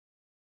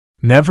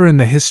Never in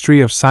the history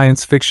of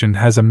science fiction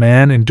has a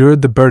man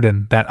endured the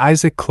burden that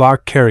Isaac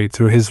Clarke carried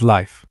through his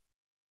life.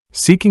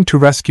 Seeking to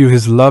rescue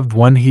his loved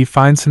one, he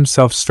finds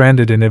himself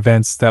stranded in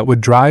events that would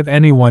drive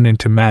anyone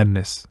into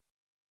madness.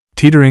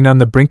 Teetering on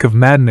the brink of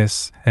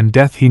madness and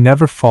death, he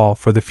never fall,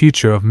 for the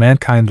future of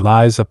mankind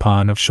lies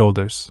upon his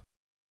shoulders.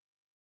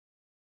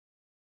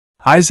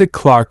 Isaac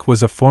Clarke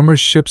was a former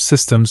ship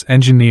systems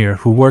engineer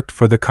who worked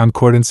for the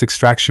Concordance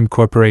Extraction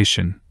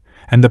Corporation,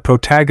 and the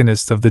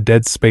protagonist of the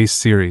Dead Space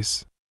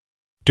series.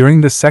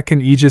 During the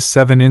second Aegis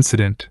 7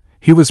 incident,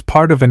 he was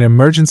part of an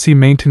emergency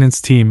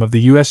maintenance team of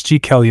the USG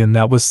Kellyan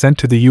that was sent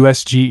to the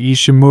USG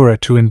Ishimura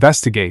to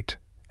investigate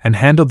and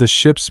handle the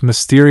ship's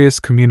mysterious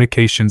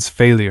communications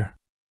failure.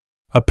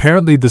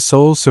 Apparently the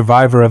sole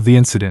survivor of the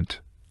incident,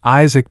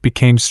 Isaac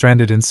became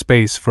stranded in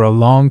space for a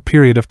long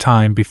period of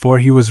time before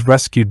he was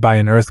rescued by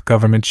an Earth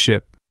government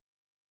ship.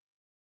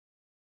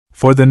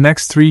 For the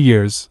next 3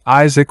 years,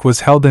 Isaac was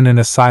held in an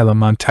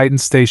asylum on Titan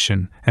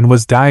Station and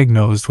was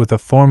diagnosed with a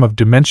form of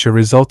dementia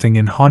resulting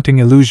in haunting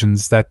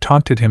illusions that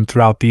taunted him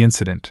throughout the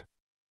incident.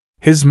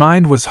 His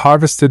mind was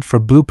harvested for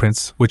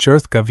blueprints which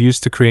EarthGov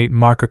used to create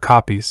marker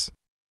copies.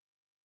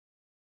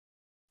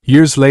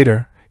 Years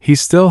later, he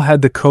still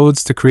had the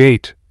codes to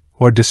create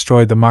or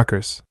destroy the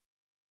markers.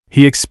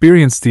 He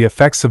experienced the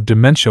effects of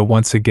dementia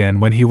once again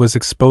when he was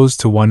exposed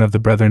to one of the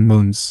Brethren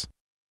moons.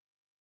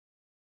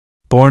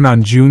 Born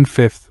on June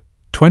 5,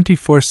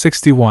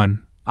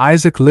 2461,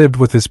 Isaac lived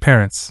with his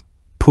parents,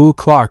 Poole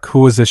Clarke, who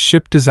was a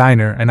ship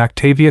designer, and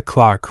Octavia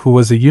Clarke, who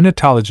was a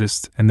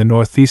unitologist in the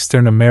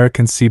northeastern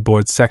American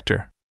seaboard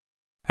sector.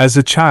 As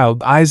a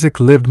child, Isaac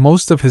lived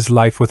most of his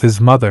life with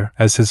his mother,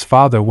 as his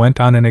father went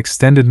on an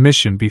extended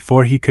mission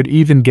before he could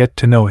even get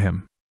to know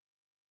him.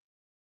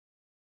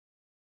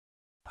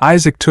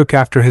 Isaac took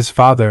after his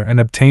father and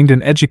obtained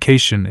an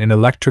education in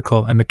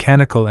electrical and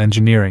mechanical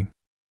engineering.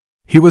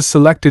 He was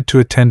selected to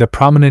attend a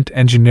prominent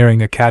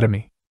engineering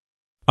academy.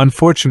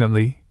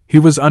 Unfortunately, he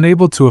was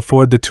unable to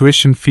afford the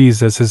tuition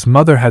fees as his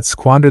mother had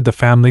squandered the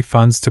family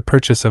funds to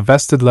purchase a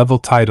vested level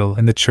title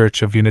in the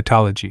Church of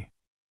Unitology.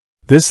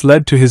 This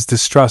led to his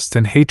distrust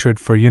and hatred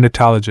for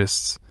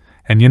Unitologists,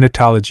 and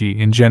Unitology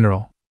in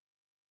general.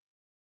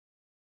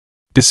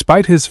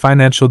 Despite his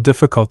financial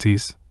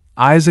difficulties,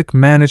 Isaac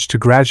managed to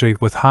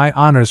graduate with high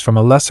honors from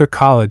a lesser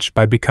college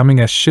by becoming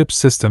a ship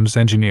systems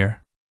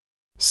engineer.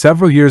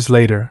 Several years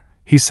later,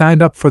 he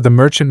signed up for the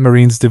Merchant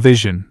Marines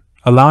Division,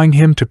 allowing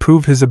him to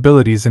prove his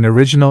abilities in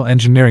original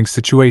engineering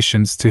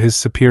situations to his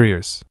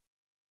superiors.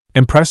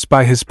 Impressed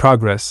by his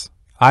progress,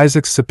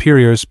 Isaac's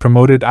superiors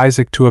promoted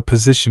Isaac to a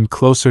position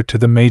closer to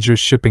the major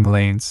shipping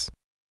lanes.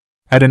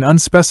 At an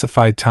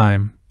unspecified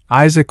time,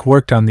 Isaac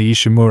worked on the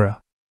Ishimura.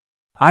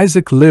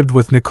 Isaac lived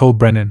with Nicole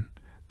Brennan,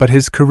 but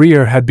his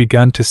career had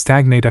begun to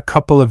stagnate a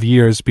couple of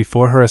years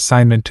before her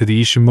assignment to the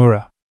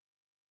Ishimura.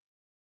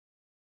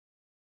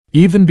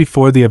 Even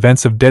before the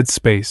events of Dead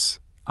Space,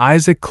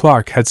 Isaac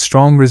Clarke had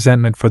strong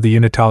resentment for the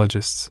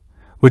Unitologists,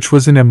 which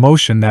was an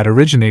emotion that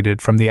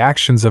originated from the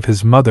actions of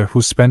his mother,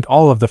 who spent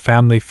all of the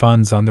family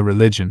funds on the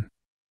religion.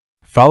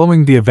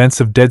 Following the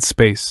events of Dead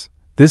Space,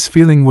 this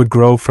feeling would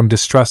grow from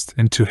distrust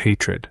into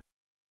hatred.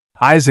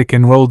 Isaac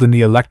enrolled in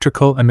the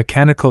electrical and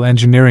mechanical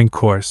engineering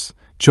course,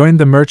 joined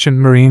the Merchant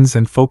Marines,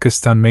 and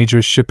focused on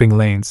major shipping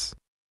lanes.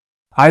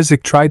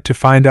 Isaac tried to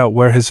find out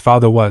where his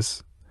father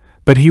was,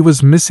 but he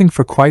was missing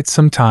for quite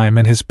some time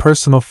and his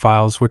personal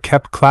files were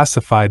kept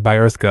classified by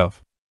EarthGov.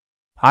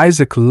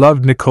 Isaac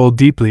loved Nicole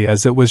deeply,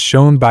 as it was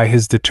shown by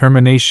his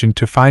determination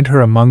to find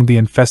her among the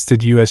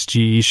infested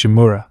USG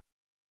Ishimura.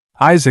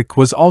 Isaac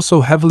was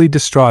also heavily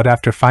distraught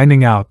after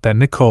finding out that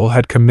Nicole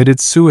had committed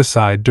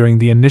suicide during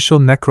the initial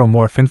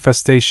necromorph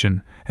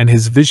infestation, and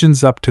his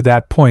visions up to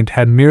that point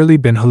had merely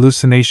been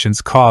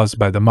hallucinations caused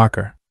by the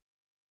marker.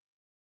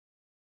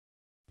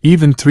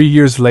 Even 3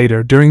 years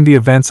later, during the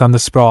events on the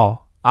Sprawl,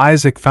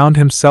 Isaac found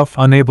himself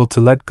unable to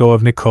let go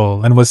of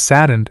Nicole and was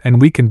saddened and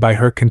weakened by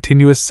her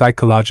continuous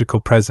psychological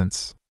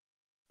presence.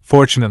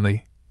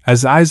 Fortunately,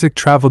 as Isaac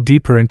traveled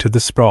deeper into the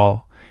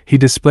Sprawl, he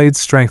displayed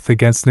strength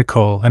against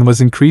Nicole and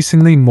was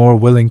increasingly more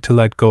willing to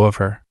let go of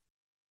her.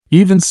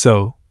 Even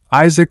so,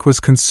 Isaac was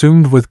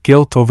consumed with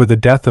guilt over the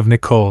death of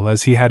Nicole,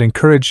 as he had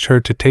encouraged her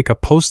to take a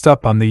post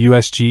up on the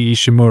USG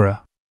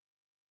Ishimura.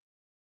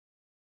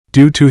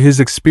 Due to his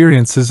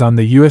experiences on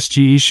the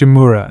USG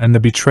Ishimura and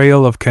the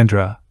betrayal of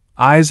Kendra,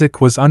 Isaac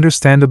was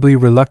understandably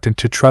reluctant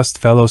to trust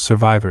fellow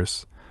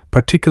survivors,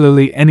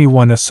 particularly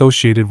anyone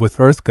associated with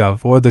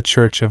EarthGov or the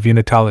Church of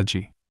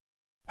Unitology.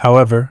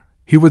 However,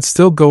 he would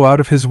still go out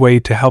of his way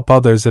to help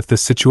others if the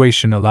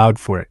situation allowed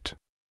for it.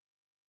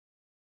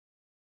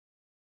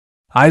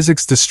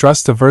 Isaac's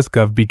distrust of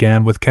EarthGov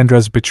began with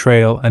Kendra's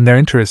betrayal and their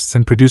interests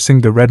in producing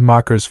the red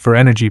markers for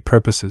energy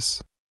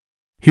purposes.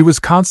 He was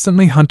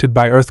constantly hunted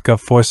by EarthGov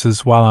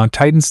forces while on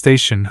Titan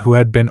Station, who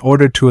had been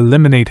ordered to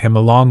eliminate him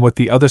along with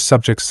the other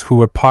subjects who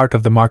were part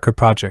of the marker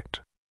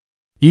project.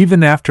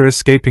 Even after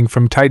escaping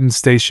from Titan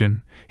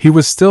Station, he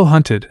was still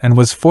hunted and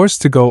was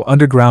forced to go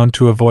underground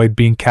to avoid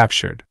being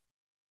captured.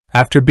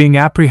 After being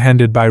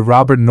apprehended by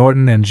Robert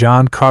Norton and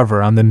John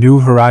Carver on the New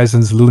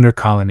Horizons lunar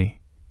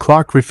colony,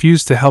 Clarke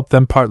refused to help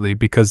them partly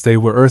because they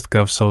were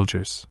EarthGov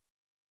soldiers.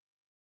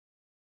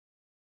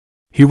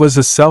 He was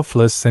a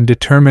selfless and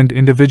determined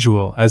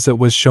individual, as it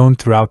was shown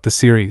throughout the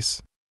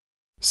series.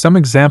 Some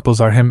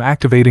examples are him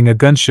activating a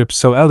gunship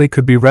so Ellie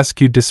could be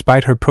rescued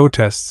despite her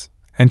protests,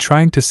 and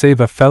trying to save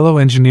a fellow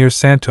engineer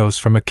Santos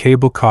from a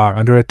cable car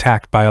under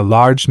attack by a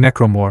large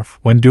necromorph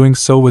when doing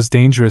so was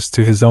dangerous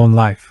to his own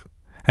life,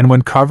 and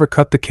when Carver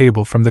cut the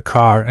cable from the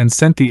car and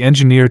sent the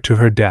engineer to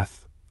her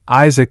death,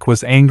 Isaac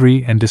was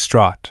angry and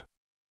distraught.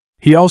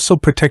 He also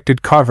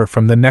protected Carver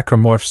from the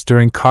necromorphs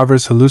during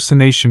Carver's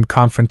hallucination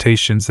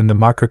confrontations in the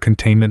marker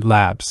containment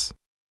labs.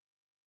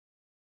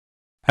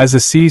 As a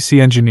CEC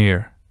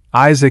engineer,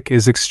 Isaac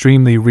is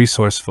extremely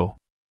resourceful.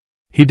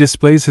 He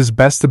displays his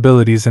best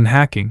abilities in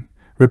hacking,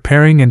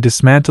 repairing and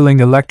dismantling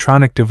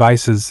electronic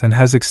devices, and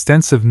has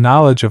extensive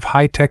knowledge of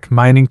high-tech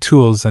mining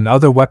tools and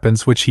other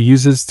weapons which he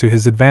uses to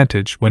his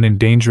advantage when in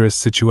dangerous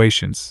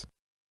situations.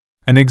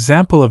 An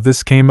example of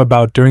this came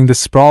about during the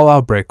Sprawl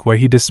outbreak, where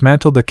he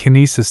dismantled a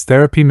kinesis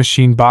therapy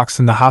machine box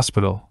in the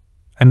hospital,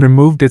 and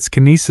removed its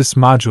kinesis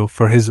module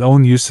for his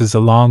own uses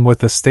along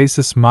with a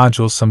stasis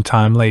module some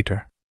time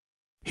later.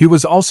 He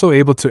was also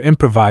able to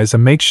improvise a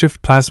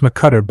makeshift plasma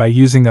cutter by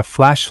using a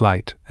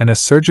flashlight and a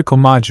surgical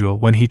module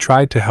when he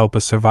tried to help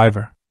a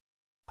survivor.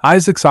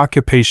 Isaac's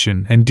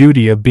occupation and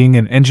duty of being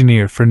an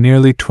engineer for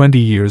nearly 20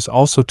 years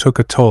also took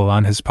a toll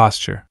on his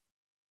posture.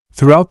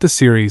 Throughout the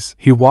series,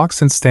 he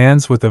walks and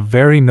stands with a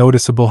very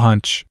noticeable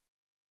hunch.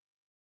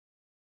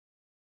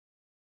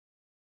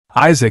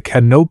 Isaac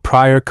had no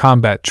prior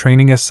combat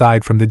training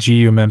aside from the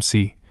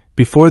GUMMC,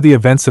 before the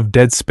events of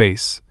Dead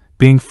Space,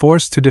 being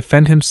forced to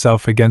defend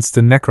himself against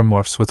the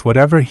necromorphs with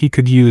whatever he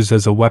could use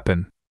as a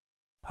weapon.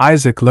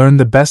 Isaac learned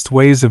the best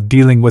ways of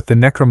dealing with the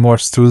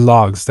necromorphs through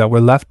logs that were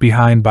left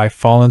behind by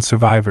fallen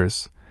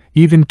survivors,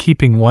 even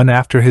keeping one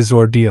after his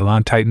ordeal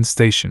on Titan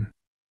Station.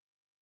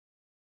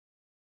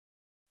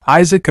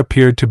 Isaac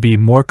appeared to be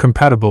more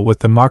compatible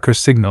with the marker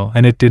signal,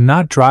 and it did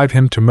not drive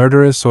him to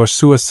murderous or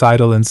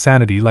suicidal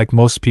insanity like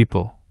most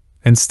people.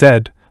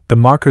 Instead, the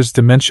marker's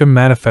dementia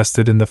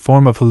manifested in the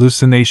form of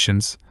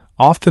hallucinations,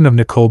 often of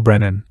Nicole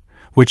Brennan,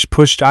 which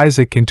pushed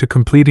Isaac into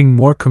completing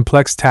more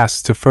complex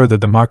tasks to further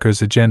the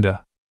marker's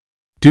agenda.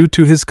 Due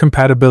to his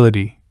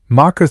compatibility,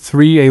 Marker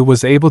 3A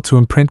was able to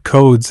imprint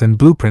codes and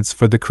blueprints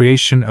for the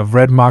creation of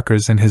red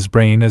markers in his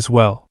brain as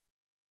well.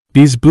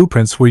 These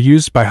blueprints were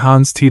used by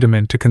Hans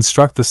Tiedemann to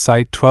construct the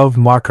Site-12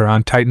 marker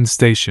on Titan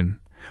Station,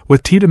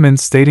 with Tiedemann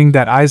stating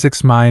that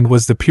Isaac's mind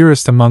was the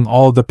purest among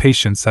all the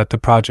patients at the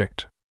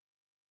project.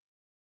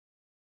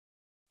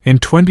 In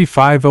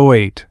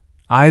 2508,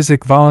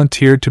 Isaac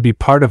volunteered to be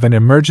part of an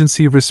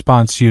emergency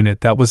response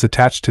unit that was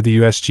attached to the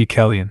USG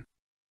Kellyan.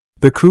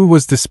 The crew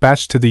was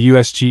dispatched to the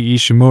USG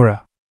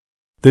Ishimura.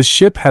 The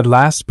ship had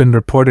last been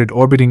reported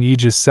orbiting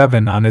Aegis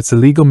 7 on its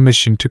illegal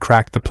mission to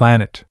crack the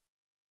planet.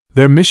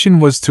 Their mission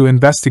was to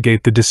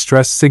investigate the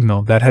distress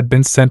signal that had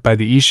been sent by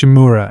the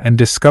Ishimura and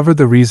discover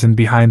the reason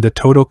behind the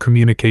total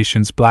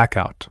communications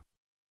blackout.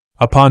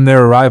 Upon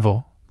their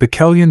arrival, the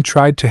Kellyan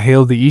tried to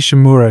hail the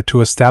Ishimura to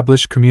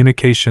establish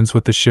communications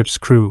with the ship's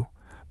crew,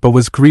 but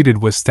was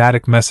greeted with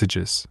static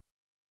messages.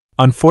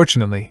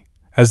 Unfortunately,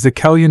 as the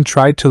Kellyan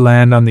tried to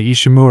land on the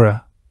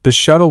Ishimura, the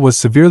shuttle was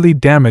severely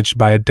damaged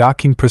by a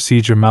docking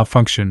procedure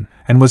malfunction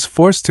and was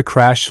forced to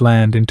crash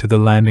land into the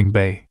landing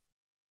bay.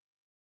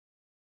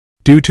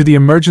 Due to the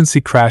emergency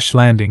crash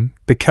landing,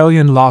 the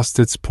Kellyan lost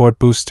its port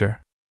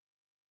booster.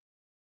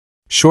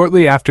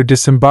 Shortly after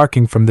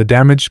disembarking from the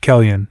damaged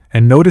Kellyan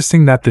and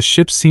noticing that the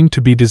ship seemed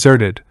to be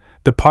deserted,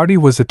 the party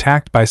was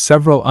attacked by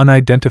several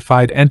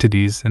unidentified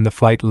entities in the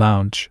flight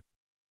lounge.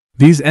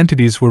 These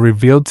entities were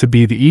revealed to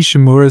be the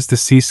Ishimura's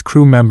deceased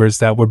crew members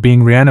that were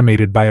being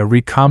reanimated by a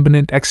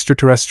recombinant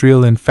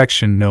extraterrestrial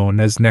infection known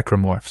as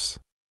necromorphs.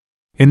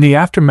 In the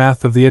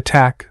aftermath of the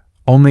attack,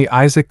 only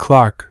Isaac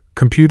Clarke,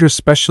 computer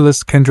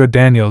specialist Kendra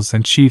Daniels,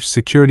 and Chief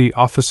Security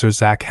Officer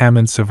Zach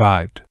Hammond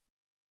survived.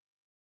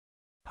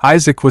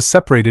 Isaac was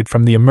separated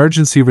from the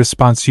emergency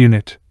response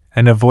unit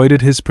and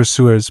avoided his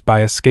pursuers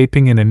by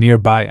escaping in a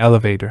nearby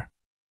elevator.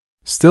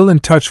 Still in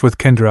touch with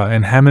Kendra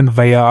and Hammond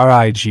via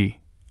RIG,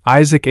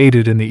 Isaac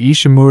aided in the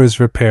Ishimura's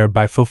repair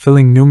by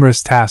fulfilling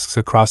numerous tasks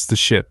across the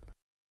ship.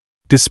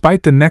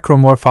 Despite the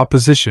necromorph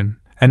opposition,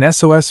 an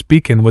SOS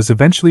beacon was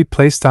eventually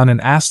placed on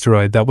an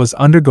asteroid that was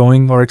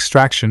undergoing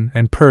extraction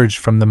and purged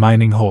from the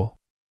mining hole.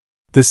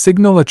 The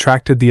signal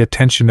attracted the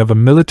attention of a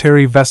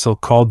military vessel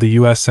called the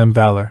USM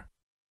Valor.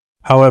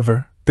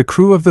 However, the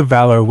crew of the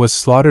Valor was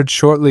slaughtered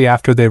shortly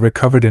after they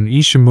recovered an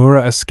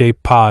Ishimura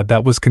escape pod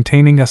that was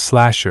containing a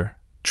slasher,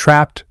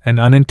 trapped and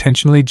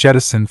unintentionally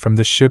jettisoned from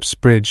the ship's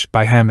bridge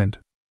by Hammond.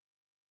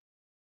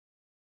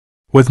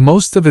 With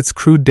most of its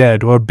crew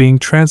dead or being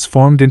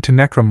transformed into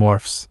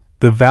necromorphs,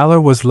 the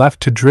Valor was left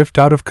to drift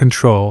out of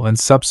control and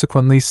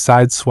subsequently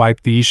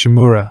sideswiped the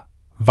Ishimura,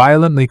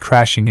 violently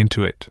crashing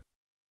into it.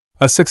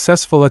 A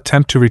successful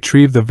attempt to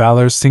retrieve the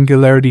Valor's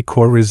singularity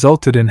core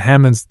resulted in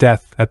Hammond's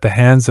death at the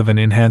hands of an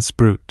enhanced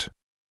brute.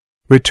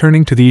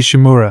 Returning to the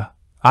Ishimura,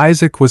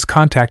 Isaac was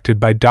contacted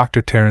by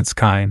Dr. Terence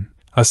Kyne,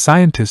 a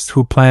scientist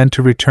who planned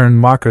to return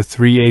Marker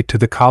 3A to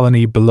the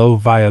colony below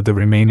via the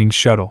remaining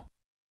shuttle.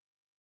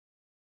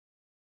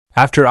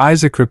 After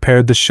Isaac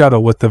repaired the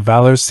shuttle with the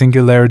Valor's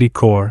singularity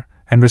core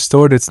and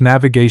restored its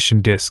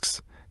navigation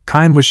discs,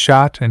 Kyne was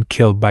shot and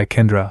killed by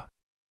Kendra.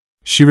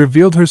 She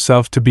revealed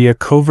herself to be a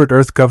covert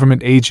Earth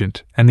government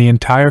agent, and the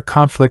entire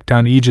conflict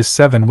on Aegis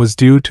 7 was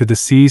due to the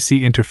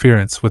CEC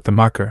interference with the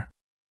marker.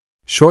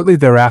 Shortly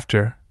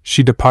thereafter,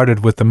 she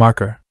departed with the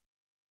marker.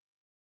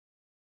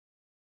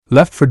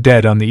 Left for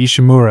dead on the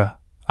Ishimura,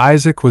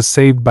 Isaac was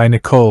saved by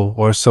Nicole,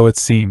 or so it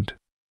seemed.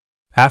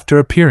 After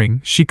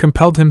appearing, she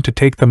compelled him to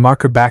take the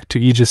marker back to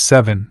Aegis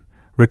 7,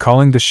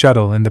 recalling the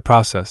shuttle in the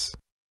process.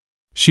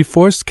 She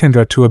forced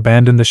Kendra to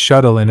abandon the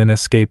shuttle in an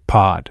escape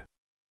pod.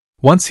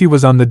 Once he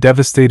was on the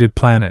devastated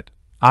planet,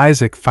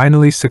 Isaac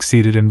finally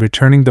succeeded in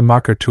returning the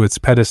marker to its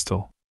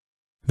pedestal.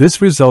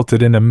 This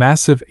resulted in a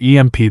massive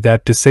EMP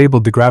that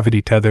disabled the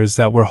gravity tethers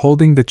that were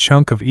holding the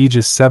chunk of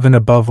Aegis 7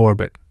 above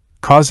orbit,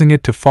 causing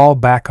it to fall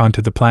back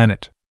onto the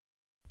planet.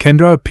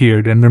 Kendra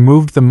appeared and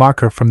removed the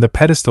marker from the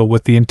pedestal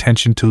with the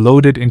intention to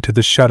load it into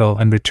the shuttle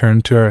and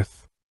return to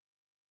Earth.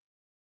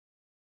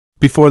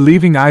 Before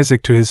leaving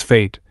Isaac to his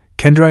fate,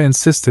 Kendra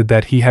insisted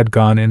that he had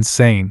gone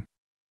insane.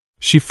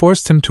 She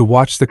forced him to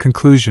watch the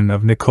conclusion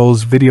of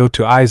Nicole's video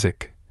to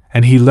Isaac,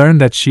 and he learned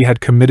that she had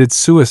committed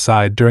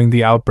suicide during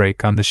the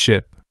outbreak on the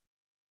ship.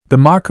 The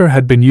marker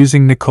had been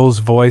using Nicole's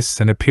voice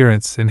and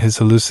appearance in his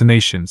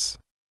hallucinations.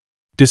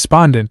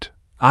 Despondent,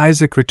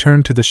 Isaac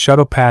returned to the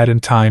shuttle pad in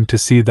time to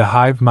see the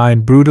hive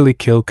mind brutally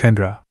kill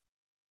Kendra.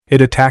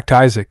 It attacked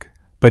Isaac,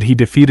 but he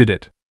defeated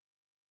it.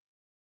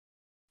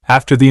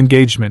 After the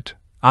engagement,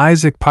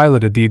 Isaac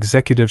piloted the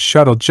executive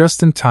shuttle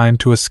just in time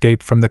to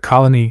escape from the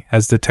colony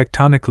as the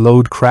tectonic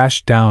load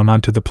crashed down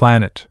onto the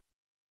planet.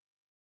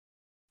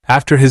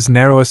 After his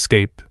narrow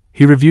escape,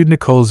 he reviewed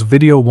Nicole's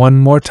video one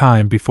more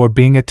time before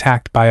being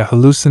attacked by a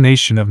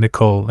hallucination of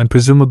Nicole and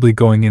presumably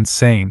going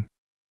insane.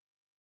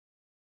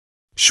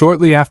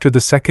 Shortly after the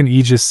second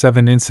Aegis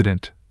 7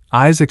 incident,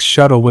 Isaac's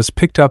shuttle was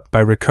picked up by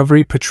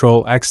Recovery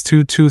Patrol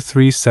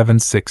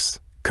X-22376,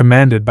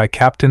 commanded by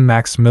Captain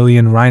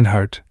Maximilian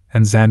Reinhardt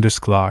and Xander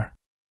Sklar.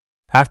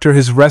 After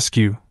his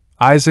rescue,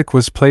 Isaac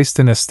was placed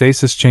in a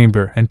stasis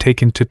chamber and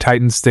taken to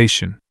Titan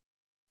Station.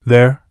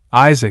 There,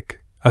 Isaac,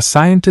 a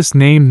scientist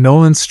named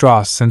Nolan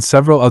Strauss, and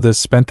several others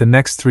spent the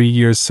next 3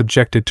 years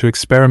subjected to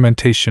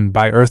experimentation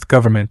by Earth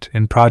government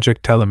in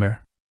Project Telomere.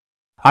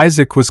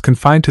 Isaac was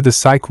confined to the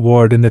psych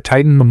ward in the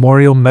Titan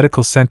Memorial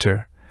Medical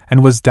Center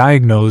and was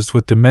diagnosed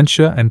with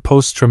dementia and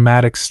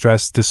post-traumatic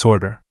stress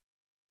disorder.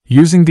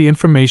 Using the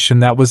information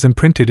that was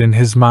imprinted in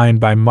his mind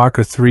by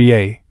Marker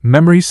 3A,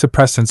 memory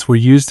suppressants were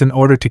used in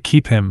order to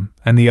keep him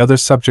and the other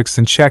subjects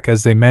in check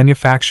as they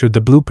manufactured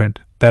the blueprint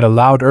that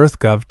allowed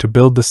EarthGov to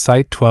build the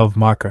Site-12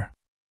 marker.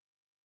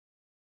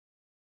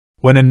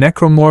 When a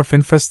necromorph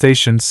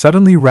infestation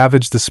suddenly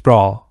ravaged the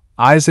sprawl,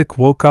 Isaac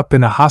woke up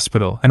in a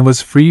hospital and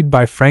was freed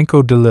by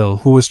Franco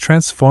DeLille, who was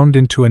transformed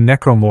into a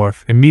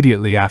necromorph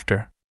immediately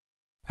after.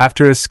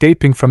 After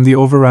escaping from the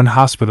overrun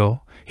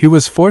hospital, he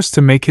was forced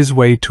to make his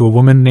way to a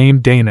woman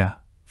named Dana,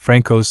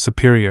 Franco's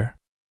superior.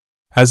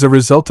 As a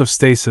result of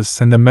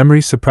stasis and the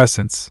memory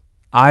suppressants,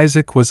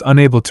 Isaac was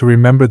unable to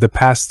remember the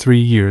past 3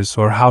 years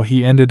or how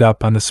he ended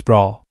up on the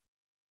sprawl.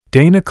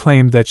 Dana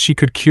claimed that she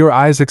could cure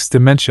Isaac's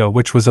dementia,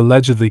 which was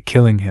allegedly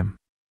killing him.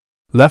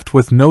 Left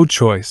with no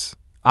choice,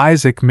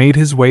 Isaac made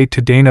his way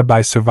to Dana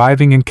by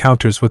surviving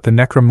encounters with the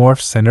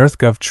necromorphs and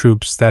EarthGov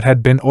troops that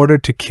had been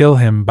ordered to kill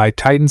him by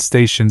Titan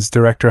Station's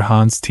director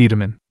Hans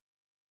Tiedemann.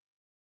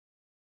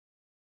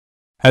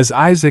 As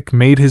Isaac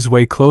made his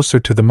way closer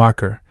to the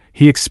marker,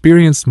 he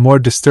experienced more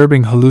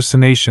disturbing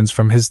hallucinations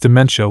from his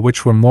dementia,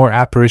 which were more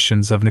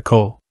apparitions of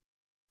Nicole.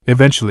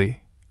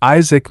 Eventually,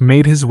 Isaac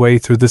made his way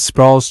through the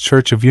Sprawl's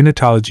Church of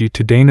Unitology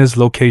to Dana's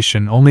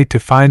location, only to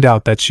find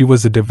out that she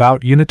was a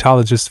devout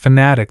Unitologist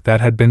fanatic that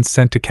had been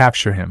sent to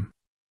capture him.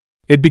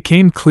 It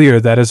became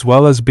clear that as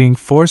well as being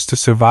forced to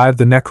survive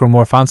the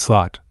necromorph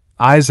onslaught,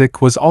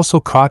 Isaac was also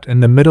caught in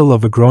the middle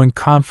of a growing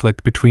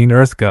conflict between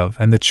EarthGov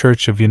and the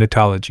Church of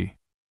Unitology.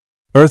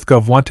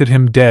 EarthGov wanted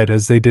him dead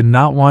as they did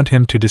not want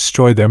him to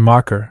destroy their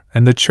marker,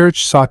 and the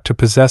Church sought to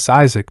possess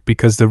Isaac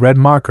because the red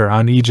marker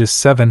on Aegis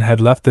 7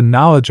 had left the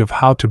knowledge of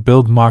how to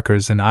build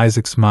markers in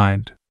Isaac's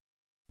mind.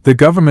 The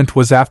government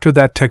was after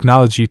that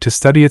technology to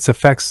study its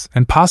effects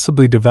and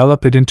possibly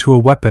develop it into a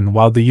weapon,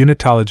 while the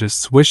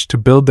Unitologists wished to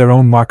build their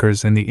own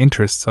markers in the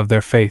interests of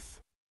their faith.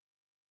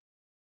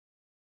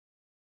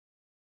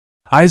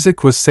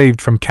 Isaac was saved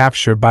from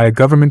capture by a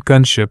government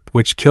gunship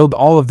which killed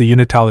all of the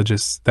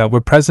Unitologists that were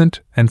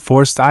present and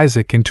forced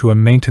Isaac into a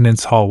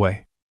maintenance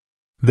hallway.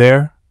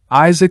 There,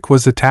 Isaac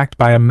was attacked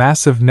by a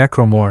massive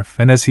necromorph,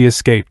 and as he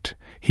escaped,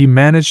 he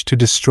managed to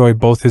destroy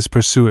both his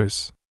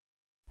pursuers.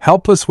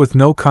 Helpless with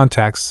no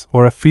contacts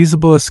or a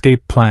feasible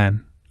escape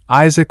plan,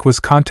 Isaac was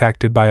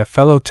contacted by a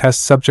fellow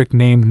test subject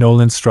named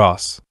Nolan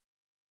Strauss.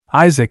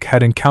 Isaac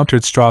had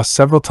encountered Strauss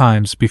several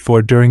times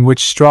before, during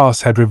which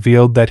Strauss had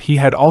revealed that he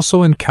had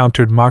also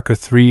encountered Marker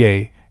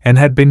 3A and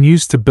had been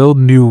used to build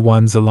new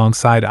ones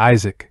alongside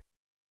Isaac.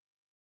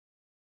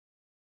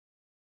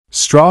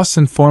 Strauss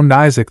informed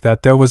Isaac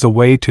that there was a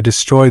way to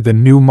destroy the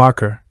new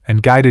marker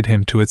and guided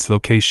him to its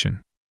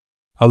location.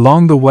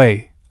 Along the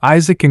way,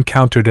 Isaac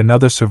encountered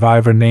another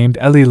survivor named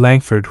Ellie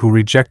Langford who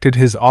rejected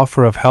his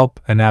offer of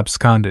help and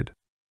absconded.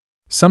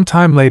 Some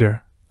time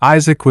later,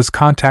 Isaac was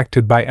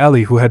contacted by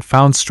Ellie, who had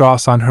found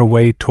Strauss on her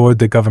way toward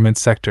the government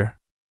sector.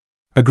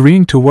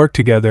 Agreeing to work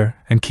together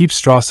and keep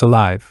Strauss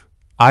alive,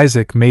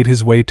 Isaac made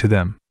his way to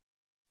them.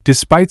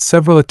 Despite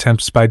several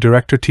attempts by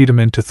Director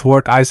Teetering to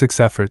thwart Isaac's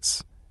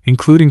efforts,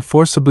 including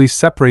forcibly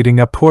separating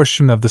a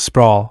portion of the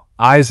sprawl,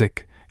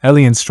 Isaac,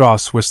 Ellie and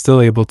Strauss were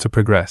still able to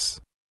progress.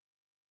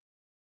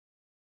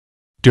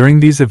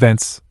 During these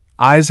events,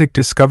 Isaac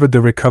discovered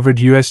the recovered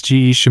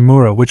USG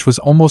Ishimura, which was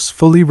almost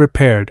fully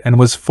repaired, and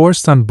was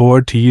forced on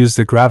board to use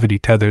the gravity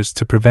tethers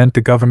to prevent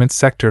the government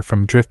sector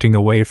from drifting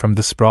away from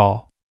the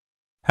sprawl.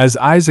 As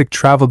Isaac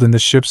traveled in the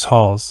ship's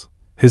halls,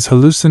 his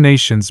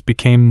hallucinations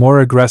became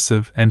more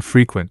aggressive and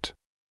frequent.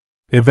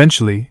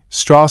 Eventually,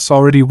 Strauss'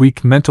 already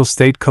weak mental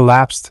state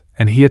collapsed,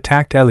 and he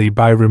attacked Ellie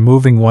by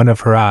removing one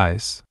of her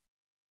eyes.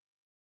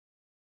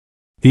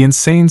 The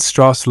insane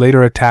Strauss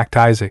later attacked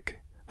Isaac,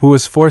 who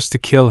was forced to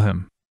kill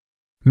him.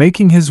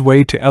 Making his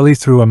way to Ellie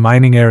through a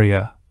mining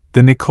area,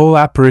 the Nicole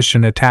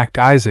apparition attacked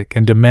Isaac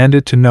and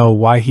demanded to know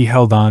why he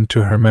held on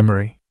to her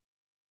memory.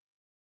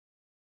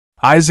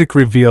 Isaac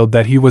revealed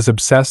that he was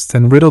obsessed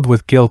and riddled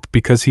with guilt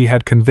because he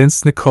had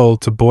convinced Nicole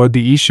to board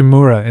the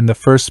Ishimura in the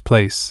first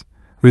place,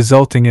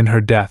 resulting in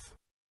her death.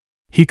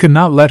 He could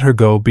not let her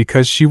go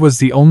because she was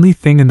the only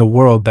thing in the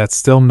world that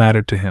still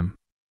mattered to him.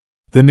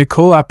 The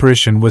Nicole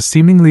apparition was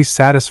seemingly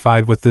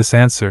satisfied with this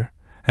answer,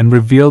 and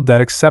revealed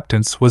that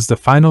acceptance was the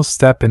final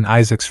step in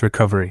Isaac's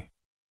recovery.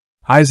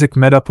 Isaac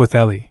met up with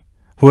Ellie,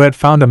 who had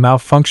found a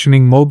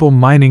malfunctioning mobile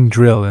mining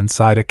drill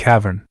inside a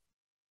cavern.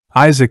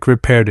 Isaac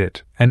repaired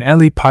it, and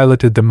Ellie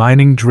piloted the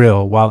mining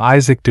drill while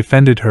Isaac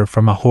defended her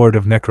from a horde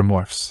of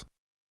necromorphs.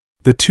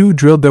 The two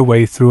drilled their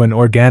way through an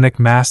organic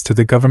mass to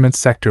the government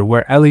sector,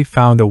 where Ellie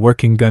found a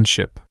working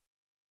gunship.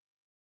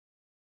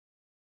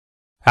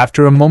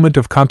 After a moment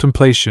of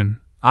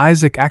contemplation,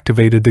 Isaac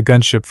activated the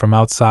gunship from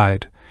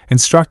outside,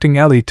 instructing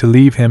Ellie to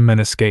leave him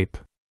and escape.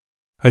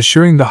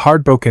 Assuring the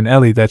heartbroken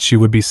Ellie that she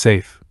would be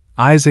safe,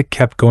 Isaac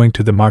kept going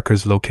to the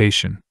marker's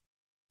location.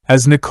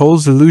 As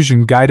Nicole's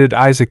illusion guided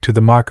Isaac to the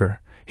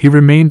marker, he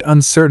remained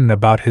uncertain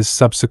about his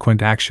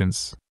subsequent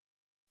actions.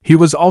 He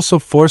was also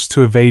forced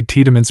to evade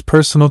Teetering's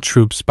personal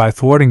troops by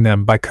thwarting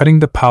them by cutting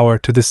the power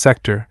to the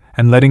sector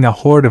and letting a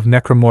horde of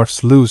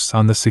necromorphs loose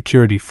on the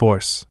security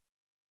force.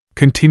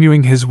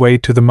 Continuing his way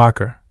to the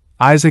marker,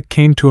 Isaac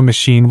came to a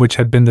machine which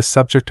had been the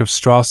subject of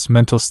Strauss'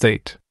 mental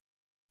state.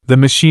 The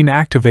machine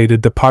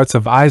activated the parts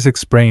of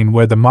Isaac's brain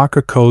where the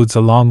marker codes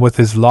along with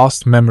his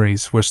lost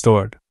memories were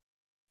stored.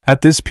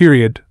 At this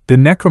period, the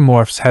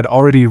necromorphs had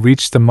already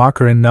reached the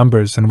marker in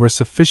numbers and were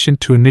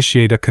sufficient to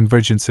initiate a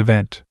convergence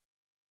event.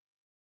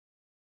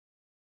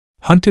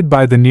 Hunted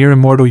by the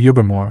near-immortal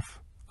Ubermorph,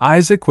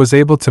 Isaac was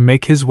able to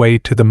make his way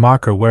to the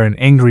marker where an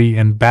angry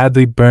and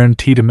badly burned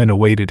Teetering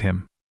awaited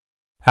him.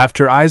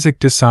 After Isaac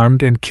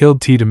disarmed and killed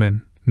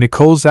Teetering,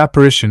 Nicole's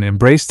apparition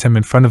embraced him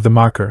in front of the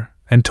marker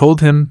and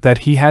told him that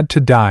he had to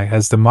die,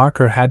 as the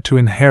marker had to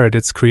inherit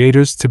its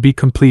creators to be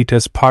complete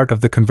as part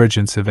of the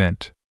convergence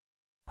event.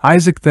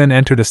 Isaac then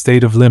entered a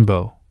state of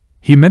limbo.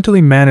 He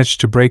mentally managed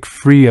to break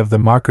free of the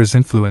marker's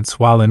influence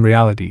while in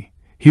reality,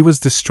 he was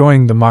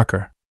destroying the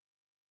marker.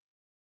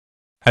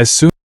 As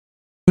soon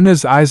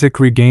as Isaac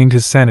regained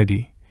his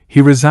sanity, he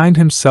resigned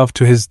himself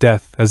to his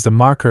death as the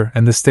marker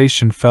and the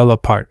station fell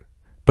apart,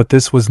 but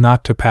this was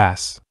not to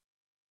pass.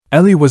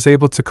 Ellie was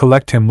able to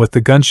collect him with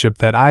the gunship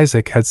that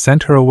Isaac had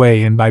sent her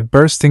away in by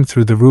bursting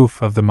through the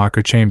roof of the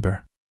marker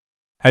chamber.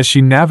 As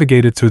she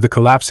navigated through the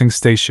collapsing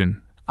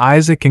station,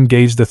 Isaac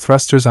engaged the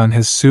thrusters on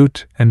his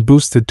suit and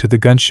boosted to the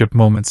gunship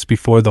moments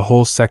before the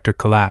whole sector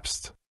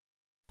collapsed.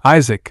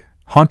 Isaac,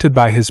 haunted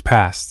by his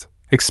past,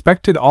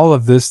 expected all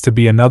of this to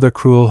be another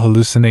cruel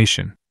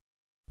hallucination.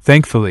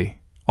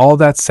 Thankfully, all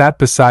that sat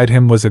beside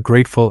him was a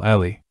grateful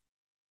Ellie.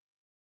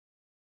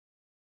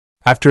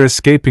 After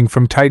escaping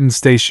from Titan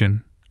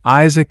Station,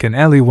 Isaac and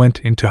Ellie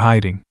went into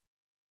hiding.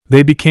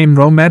 They became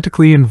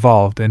romantically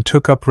involved and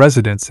took up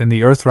residence in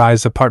the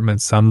Earthrise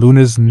apartments on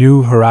Luna's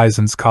New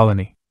Horizons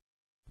colony.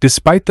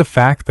 Despite the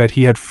fact that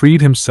he had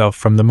freed himself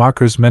from the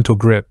marker's mental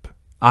grip,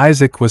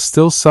 Isaac was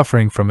still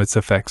suffering from its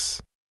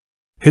effects.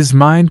 His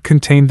mind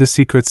contained the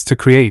secrets to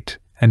create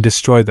and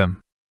destroy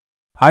them.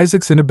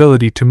 Isaac's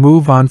inability to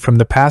move on from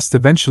the past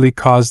eventually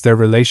caused their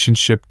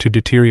relationship to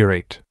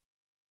deteriorate.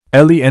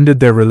 Ellie ended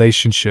their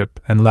relationship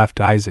and left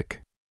Isaac.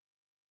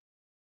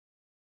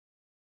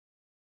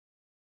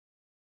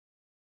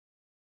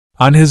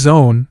 On his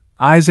own,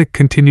 Isaac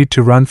continued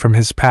to run from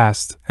his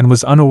past and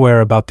was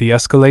unaware about the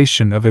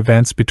escalation of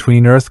events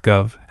between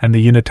EarthGov and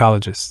the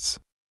Unitologists.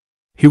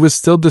 he was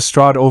still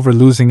distraught over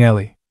losing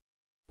Ellie.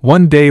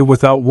 One day,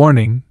 without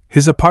warning,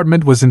 his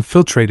apartment was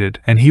infiltrated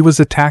and he was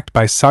attacked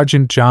by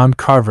Sergeant John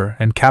Carver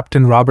and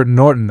Captain Robert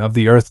Norton of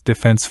the Earth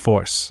Defense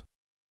Force.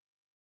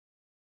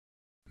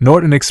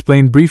 Norton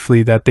explained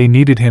briefly that they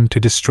needed him to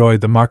destroy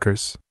the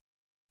markers.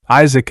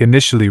 Isaac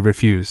initially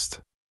refused.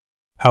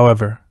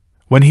 However,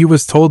 when he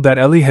was told that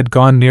Ellie had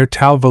gone near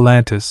Tau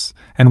Volantis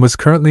and was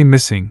currently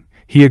missing,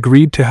 he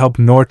agreed to help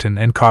Norton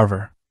and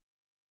Carver.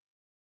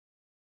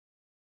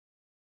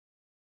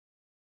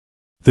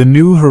 The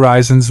New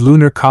Horizons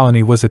lunar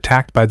colony was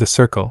attacked by the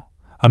Circle,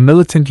 a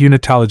militant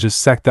Unitologist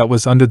sect that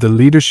was under the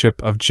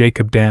leadership of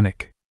Jacob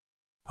Danik.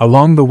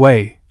 Along the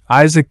way,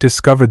 Isaac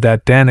discovered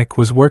that Danik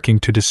was working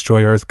to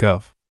destroy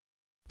EarthGov.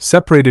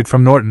 Separated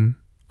from Norton,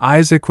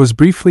 Isaac was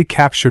briefly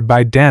captured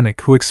by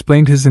Danik, who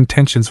explained his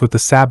intentions with the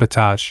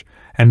sabotage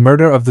and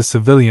murder of the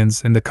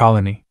civilians in the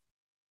colony.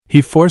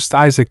 He forced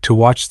Isaac to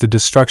watch the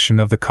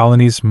destruction of the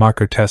colony's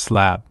marker test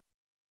lab.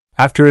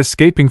 After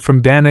escaping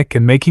from Danik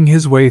and making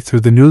his way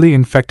through the newly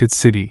infected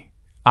city,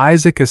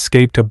 Isaac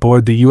escaped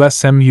aboard the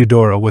USM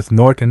Eudora with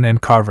Norton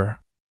and Carver.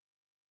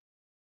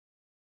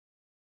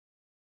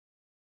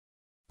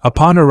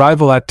 Upon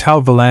arrival at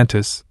Tau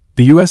Volantis,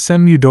 the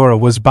USM Eudora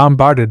was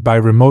bombarded by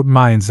remote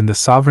mines in the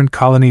sovereign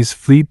colony's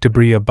fleet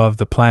debris above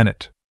the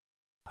planet.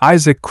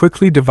 Isaac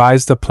quickly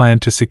devised a plan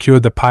to secure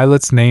the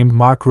pilots named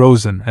Mark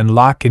Rosen and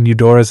lock in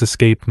Eudora's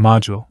escape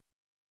module.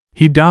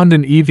 He donned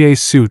an EVA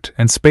suit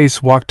and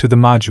spacewalked to the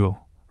module,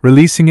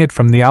 releasing it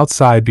from the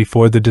outside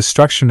before the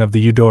destruction of the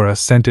Eudora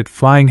sent it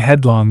flying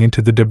headlong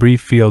into the debris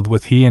field,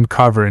 with he and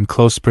Carver in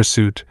close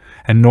pursuit,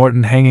 and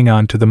Norton hanging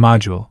on to the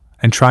module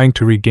and trying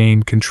to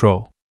regain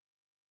control.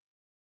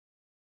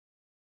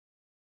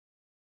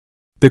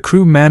 The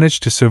crew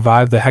managed to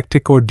survive the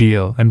hectic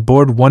ordeal and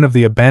board one of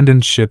the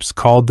abandoned ships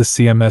called the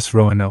CMS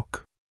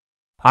Roanoke.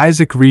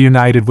 Isaac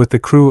reunited with the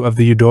crew of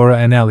the Eudora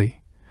and Ellie,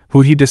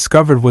 who he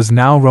discovered was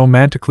now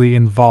romantically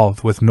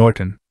involved with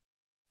Norton.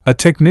 A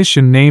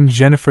technician named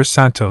Jennifer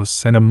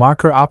Santos and a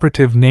marker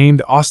operative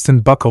named Austin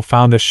Buckle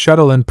found a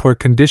shuttle in poor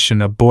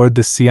condition aboard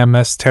the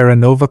CMS Terra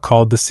Nova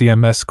called the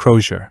CMS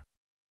Crozier.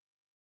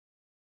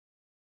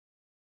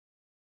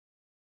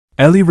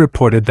 Ellie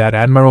reported that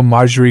Admiral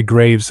Marjorie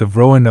Graves of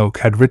Roanoke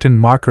had written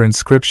marker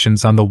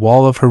inscriptions on the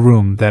wall of her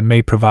room that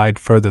may provide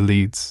further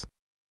leads.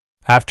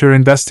 After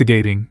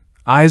investigating,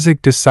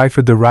 Isaac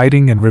deciphered the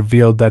writing and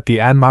revealed that the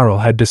Admiral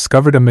had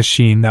discovered a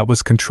machine that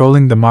was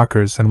controlling the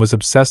markers and was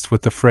obsessed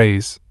with the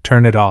phrase,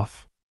 "Turn it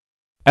off."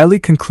 Ellie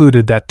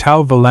concluded that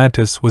Tau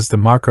Volantis was the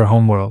marker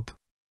homeworld.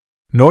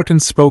 Norton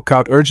spoke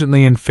out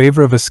urgently in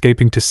favor of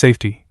escaping to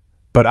safety,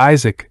 but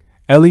Isaac,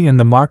 Ellie and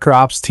the marker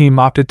ops team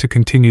opted to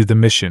continue the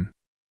mission.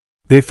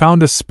 They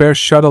found a spare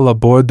shuttle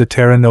aboard the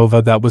Terra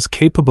Nova that was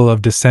capable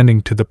of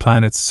descending to the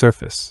planet's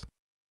surface.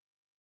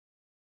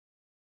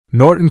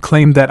 Norton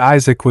claimed that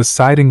Isaac was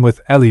siding with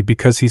Ellie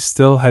because he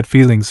still had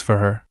feelings for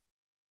her.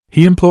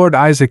 He implored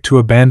Isaac to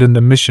abandon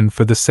the mission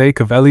for the sake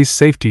of Ellie's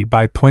safety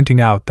by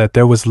pointing out that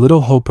there was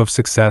little hope of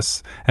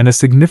success and a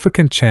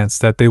significant chance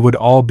that they would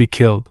all be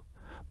killed,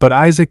 but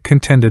Isaac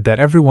contended that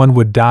everyone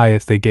would die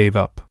if they gave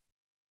up.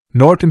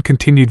 Norton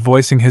continued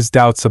voicing his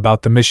doubts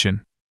about the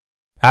mission.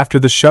 After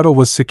the shuttle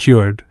was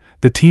secured,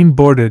 the team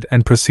boarded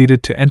and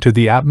proceeded to enter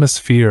the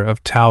atmosphere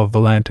of Tau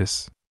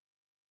Volantis.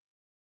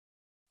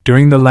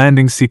 During the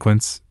landing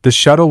sequence, the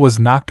shuttle was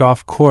knocked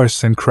off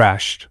course and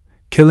crashed,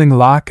 killing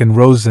Locke and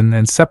Rosen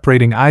and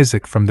separating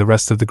Isaac from the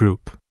rest of the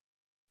group.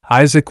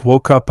 Isaac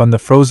woke up on the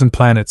frozen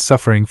planet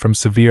suffering from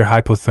severe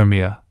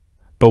hypothermia,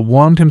 but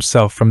warmed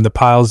himself from the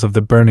piles of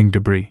the burning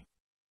debris.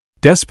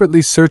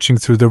 Desperately searching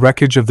through the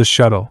wreckage of the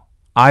shuttle,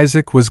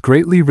 Isaac was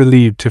greatly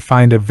relieved to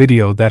find a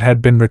video that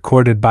had been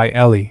recorded by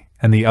Ellie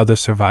and the other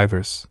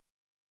survivors.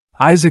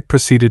 Isaac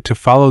proceeded to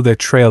follow their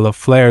trail of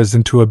flares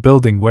into a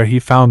building where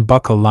he found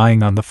Buckle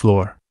lying on the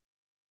floor.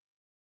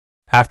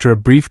 After a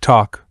brief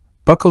talk,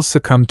 Buckle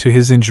succumbed to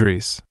his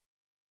injuries.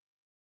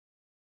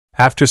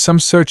 After some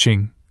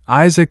searching,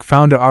 Isaac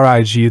found a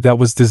RIG that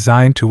was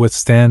designed to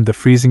withstand the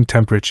freezing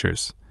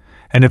temperatures,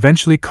 and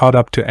eventually caught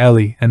up to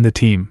Ellie and the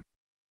team.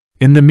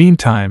 In the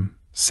meantime,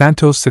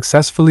 Santos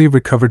successfully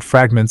recovered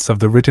fragments of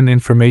the written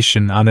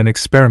information on an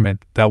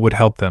experiment that would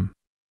help them.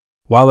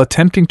 While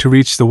attempting to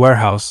reach the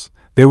warehouse,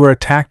 they were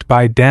attacked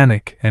by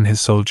Danik and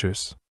his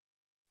soldiers.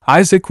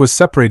 Isaac was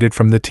separated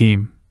from the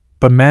team,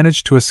 but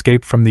managed to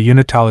escape from the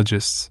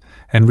Unitologists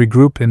and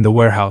regroup in the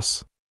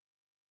warehouse.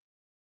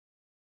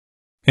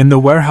 In the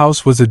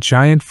warehouse was a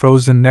giant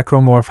frozen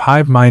necromorph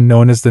hive mind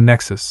known as the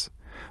Nexus,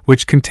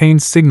 which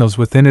contained signals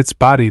within its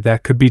body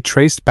that could be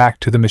traced back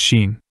to the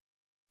machine.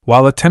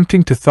 While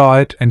attempting to thaw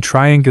it and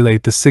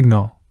triangulate the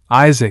signal,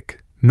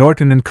 Isaac,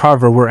 Norton and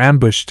Carver were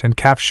ambushed and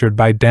captured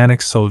by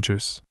Danik's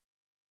soldiers.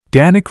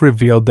 Danik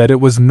revealed that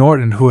it was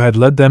Norton who had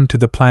led them to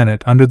the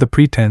planet under the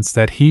pretense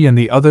that he and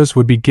the others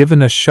would be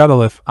given a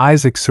shuttle if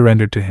Isaac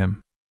surrendered to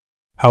him.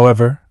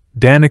 However,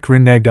 Danik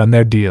reneged on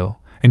their deal,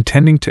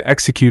 intending to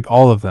execute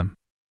all of them.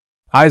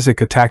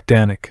 Isaac attacked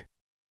Danik.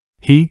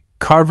 He,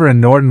 Carver and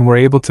Norton were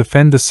able to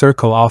fend the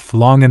circle off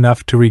long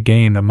enough to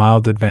regain a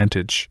mild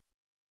advantage.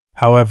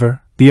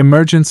 However, the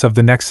emergence of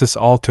the Nexus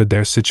altered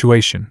their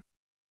situation.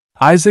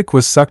 Isaac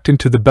was sucked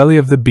into the belly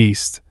of the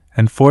beast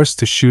and forced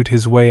to shoot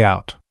his way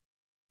out.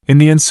 In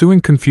the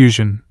ensuing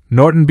confusion,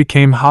 Norton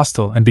became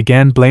hostile and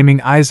began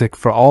blaming Isaac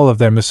for all of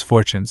their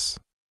misfortunes.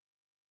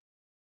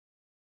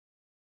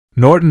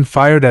 Norton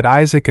fired at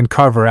Isaac and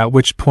Carver, at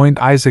which point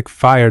Isaac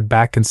fired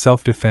back in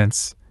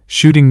self-defense,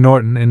 shooting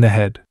Norton in the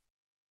head.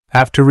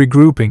 After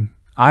regrouping,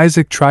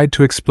 Isaac tried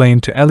to explain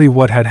to Ellie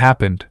what had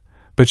happened,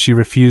 but she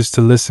refused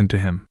to listen to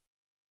him.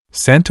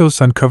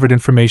 Santos uncovered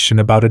information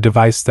about a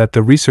device that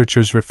the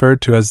researchers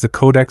referred to as the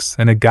Codex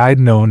and a guide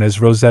known as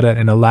Rosetta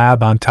in a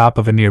lab on top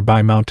of a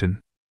nearby mountain.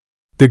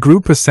 The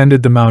group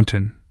ascended the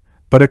mountain,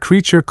 but a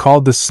creature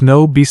called the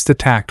Snow Beast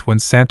attacked when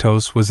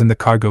Santos was in the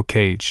cargo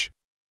cage.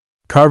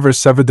 Carver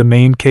severed the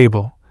main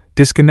cable,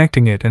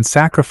 disconnecting it and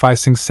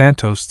sacrificing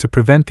Santos to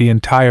prevent the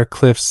entire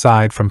cliff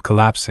side from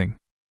collapsing.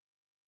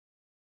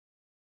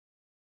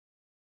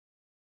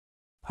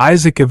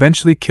 Isaac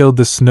eventually killed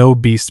the Snow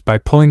Beast by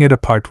pulling it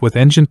apart with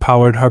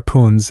engine-powered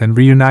harpoons and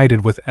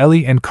reunited with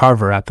Ellie and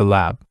Carver at the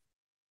lab.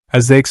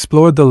 As they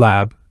explored the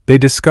lab, they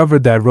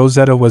discovered that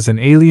Rosetta was an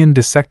alien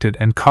dissected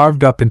and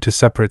carved up into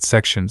separate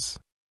sections.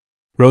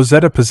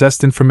 Rosetta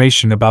possessed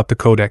information about the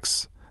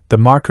Codex, the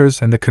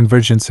markers, and the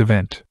convergence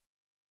event.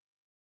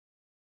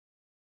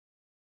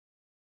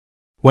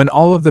 When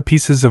all of the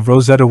pieces of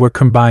Rosetta were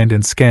combined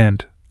and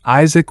scanned,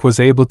 Isaac was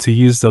able to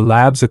use the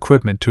lab's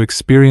equipment to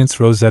experience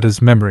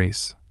Rosetta's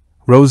memories.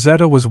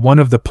 Rosetta was one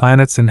of the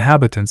planet's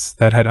inhabitants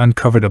that had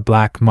uncovered a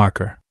black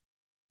marker.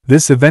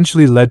 This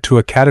eventually led to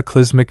a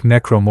cataclysmic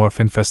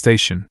necromorph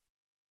infestation.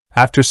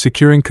 After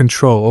securing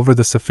control over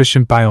the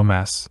sufficient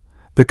biomass,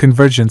 the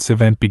convergence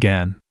event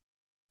began.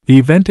 The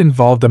event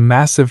involved a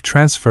massive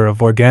transfer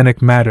of organic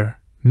matter,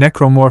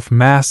 necromorph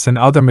mass and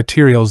other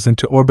materials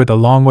into orbit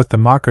along with the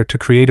marker to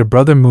create a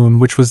brother moon,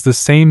 which was the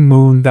same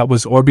moon that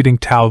was orbiting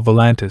Tau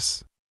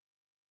Volantis.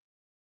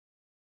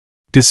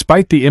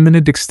 Despite the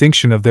imminent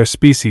extinction of their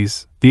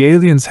species, the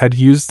aliens had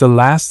used the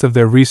last of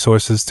their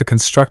resources to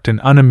construct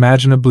an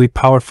unimaginably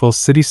powerful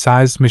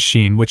city-sized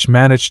machine which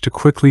managed to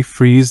quickly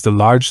freeze the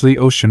largely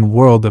ocean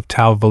world of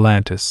Tau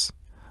Volantis,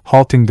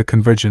 halting the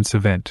convergence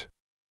event.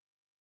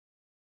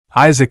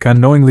 Isaac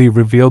unknowingly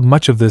revealed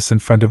much of this in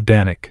front of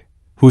Danik,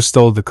 who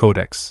stole the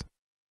Codex.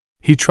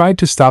 He tried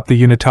to stop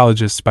the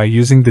Unitologists by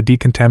using the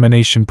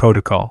decontamination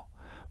protocol,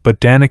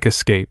 but Danik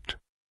escaped.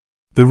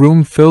 The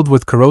room filled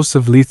with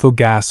corrosive lethal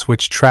gas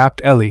which trapped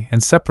Ellie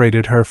and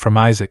separated her from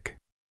Isaac.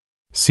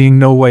 Seeing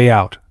no way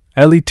out,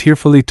 Ellie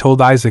tearfully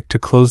told Isaac to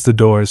close the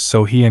doors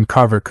so he and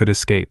Carver could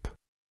escape.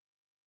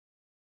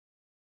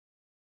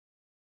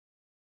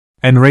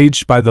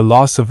 Enraged by the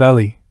loss of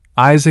Ellie,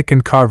 Isaac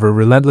and Carver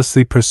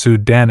relentlessly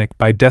pursued Danik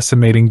by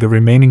decimating the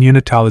remaining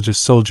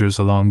Unitologist soldiers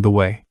along the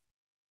way.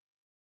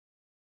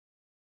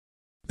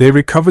 They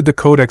recovered the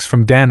Codex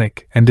from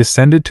Danik and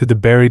descended to the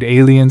buried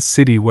alien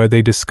city where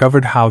they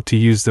discovered how to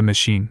use the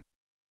machine.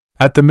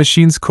 At the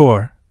machine's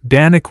core,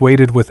 Danik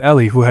waited with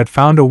Ellie, who had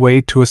found a way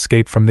to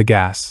escape from the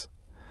gas,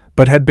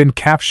 but had been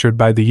captured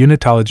by the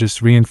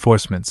Unitologist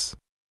reinforcements.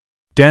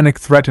 Danik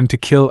threatened to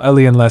kill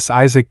Ellie unless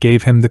Isaac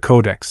gave him the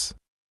Codex.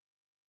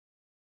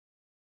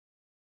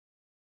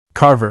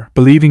 Carver,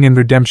 believing in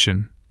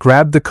redemption,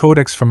 grabbed the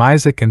Codex from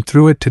Isaac and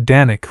threw it to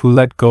Danik, who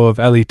let go of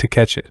Ellie to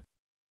catch it.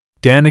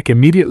 Danik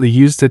immediately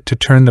used it to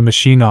turn the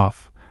machine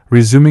off,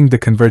 resuming the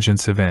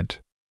convergence event.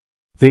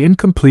 The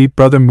incomplete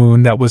brother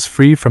moon that was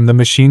free from the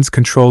machine's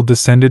control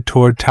descended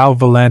toward Tau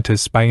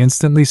Volantis by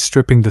instantly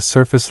stripping the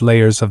surface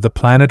layers of the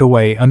planet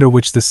away under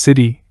which the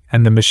city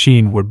and the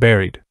machine were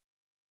buried.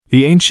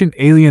 The ancient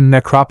alien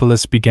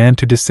necropolis began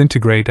to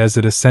disintegrate as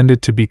it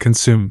ascended to be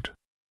consumed.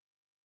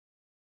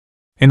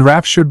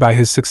 Enraptured by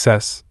his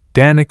success,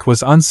 Danik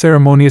was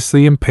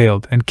unceremoniously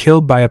impaled and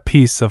killed by a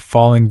piece of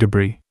falling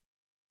debris.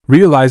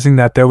 Realizing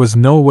that there was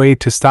no way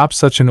to stop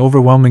such an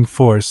overwhelming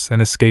force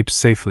and escape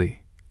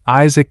safely,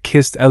 Isaac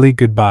kissed Ellie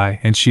goodbye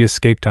and she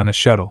escaped on a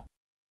shuttle.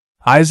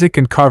 Isaac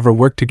and Carver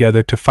worked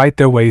together to fight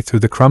their way through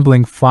the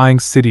crumbling flying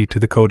city to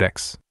the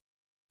Codex.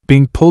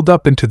 Being pulled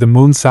up into the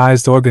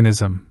moon-sized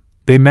organism,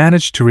 they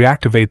managed to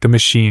reactivate the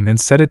machine and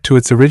set it to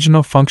its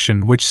original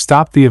function, which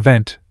stopped the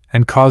event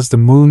and caused the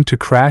moon to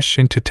crash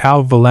into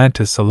Tau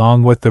Volantis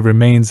along with the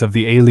remains of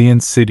the alien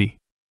city.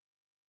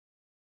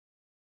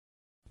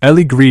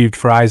 Ellie grieved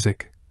for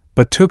Isaac,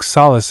 but took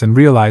solace in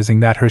realizing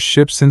that her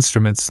ship's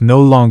instruments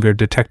no longer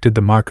detected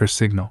the marker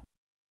signal.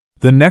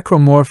 The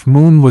necromorph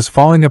moon was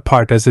falling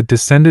apart as it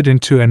descended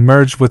into and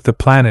merged with the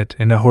planet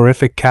in a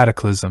horrific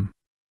cataclysm.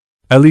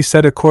 Ellie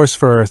set a course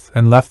for Earth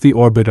and left the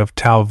orbit of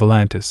Tau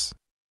Volantis.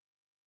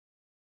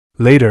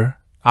 Later,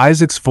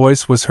 Isaac's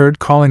voice was heard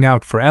calling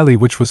out for Ellie,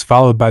 which was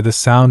followed by the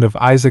sound of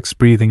Isaac's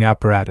breathing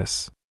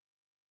apparatus.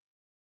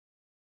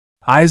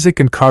 Isaac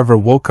and Carver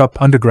woke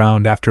up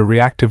underground after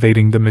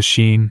reactivating the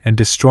machine and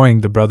destroying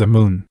the brother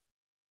moon.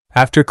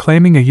 After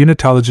claiming a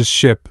Unitologist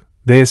ship,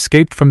 They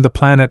escaped from the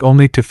planet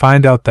only to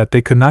find out that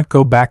they could not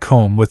go back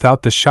home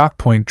without the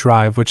Shockpoint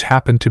drive, which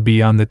happened to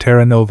be on the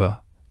Terra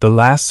Nova, the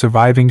last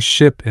surviving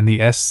ship in the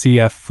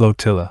SCF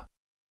flotilla.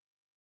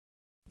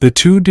 The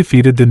two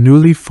defeated the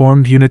newly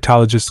formed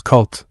Unitologist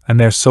cult and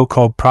their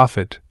so-called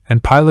prophet,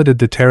 and piloted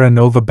the Terra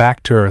Nova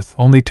back to Earth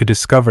only to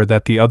discover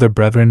that the other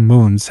Brethren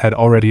moons had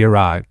already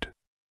arrived.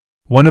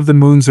 One of the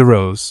moons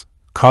arose,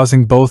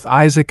 causing both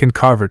Isaac and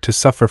Carver to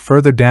suffer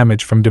further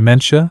damage from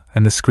dementia,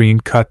 and the screen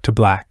cut to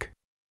black.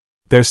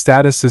 Their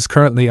status is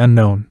currently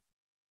unknown.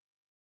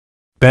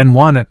 Ben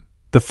Wannett,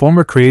 the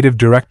former creative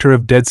director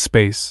of Dead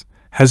Space,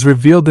 has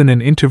revealed in an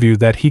interview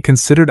that he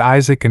considered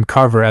Isaac and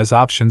Carver as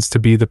options to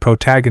be the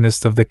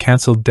protagonist of the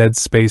cancelled Dead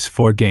Space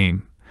 4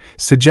 game,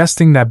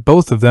 suggesting that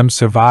both of them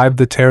survived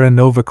the Terra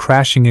Nova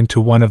crashing into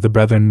one of the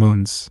Brethren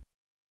moons.